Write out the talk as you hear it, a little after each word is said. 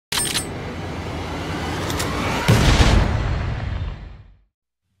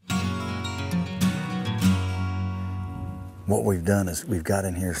What we've done is we've got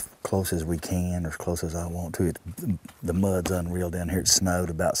in here as close as we can, or as close as I want to. The mud's unreal down here. It snowed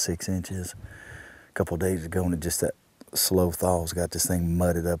about 6 inches a couple of days ago, and that slow thaw's got this thing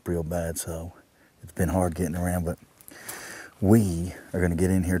mudded up real bad, so it's been hard getting around. But we are gonna get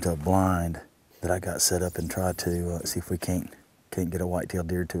in here to a blind that I got set up and try to see if we can't get a whitetail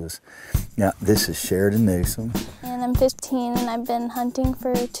deer to us. Now, this is Sheridan Newsom. And I'm 15 and I've been hunting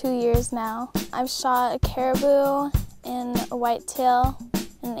for 2 years now. I've shot a caribou and a whitetail,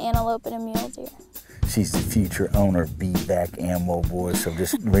 an antelope, and a mule deer. She's the future owner of BVAC ammo, boys, so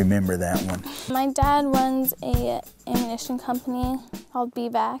just remember that one. My dad runs a ammunition company called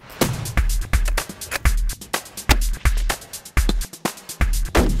BVAC.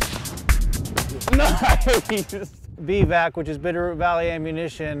 Nice! BVAC, which is Bitterroot Valley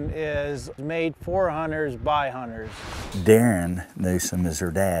Ammunition, is made for hunters by hunters. Darren Newsom is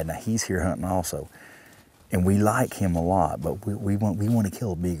her dad. Now, he's here hunting also. And we like him a lot, but we want to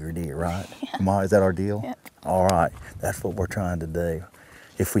kill a bigger deer, right? Yeah. Ma, is that our deal? Yeah. All right, that's what we're trying to do.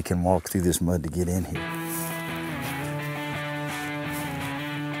 If we can walk through this mud to get in here.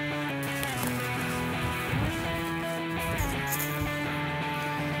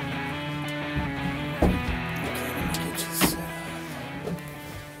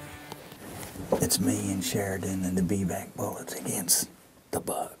 It's me and Sheridan and the BVAC bullets against the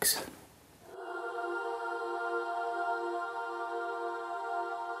bucks.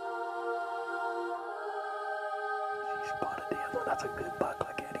 That's a good buck,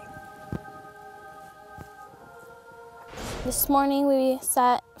 look at him. This morning we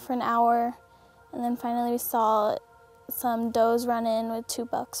sat for an hour and then finally we saw some does run in with 2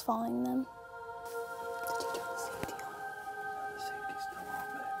 bucks following them. Did you turn the safety on? The safety's still on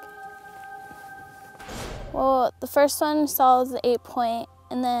back. Well, the first one I saw was the 8-point,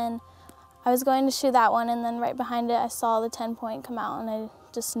 and then I was going to shoot that one, and then right behind it I saw the 10-point come out, and I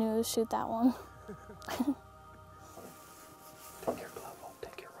just knew to shoot that one. Take your glove off,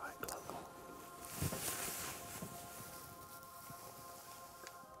 take your right glove off.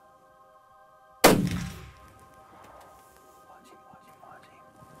 Watch him, watch him, watch him.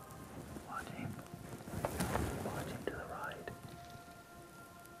 Watch him. Watch him to the right.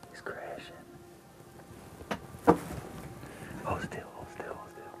 He's crashing. Hold still, hold still, hold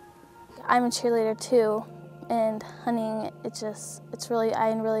still. I'm a cheerleader too, and hunting,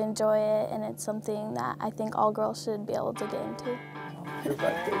 I really enjoy it, and it's something that I think all girls should be able to get into. You're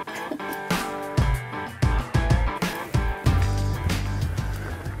right there.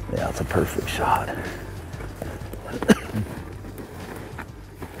 Yeah, it's a perfect shot.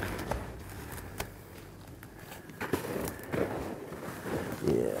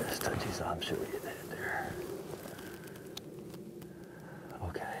 Yes, touch his arm, show you that there.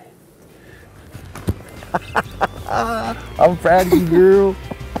 Okay. I'm proud of you, girl.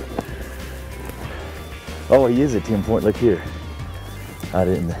 Oh, he is a 10-point. Look here. I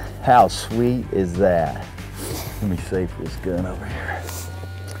didn't. How sweet is that? Let me save this gun over here.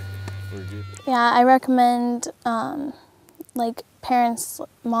 Yeah, I recommend like parents,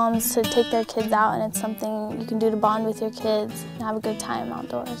 moms, to take their kids out, and it's something you can do to bond with your kids and have a good time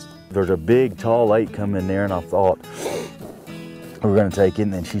outdoors. There's a big tall lake coming in there, and I thought we were gonna take it,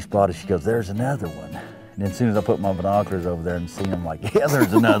 and then she spotted, she goes, there's another one. And then as soon as I put my binoculars over there and seen them, like, yeah,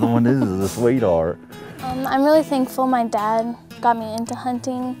 there's another one. This is a sweetheart. I'm really thankful my dad got me into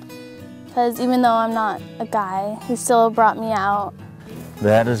hunting, because even though I'm not a guy, he still brought me out.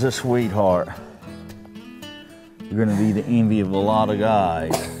 That is a sweetheart. You're gonna be the envy of a lot of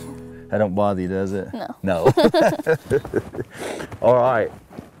guys. That don't bother you, does it? No. No. All right.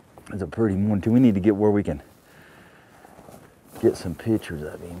 It's a pretty one too. We need to get where we can get some pictures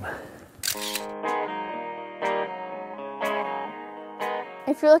of him.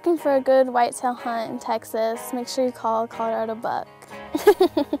 If you're looking for a good whitetail hunt in Texas, make sure you call Colorado Buck.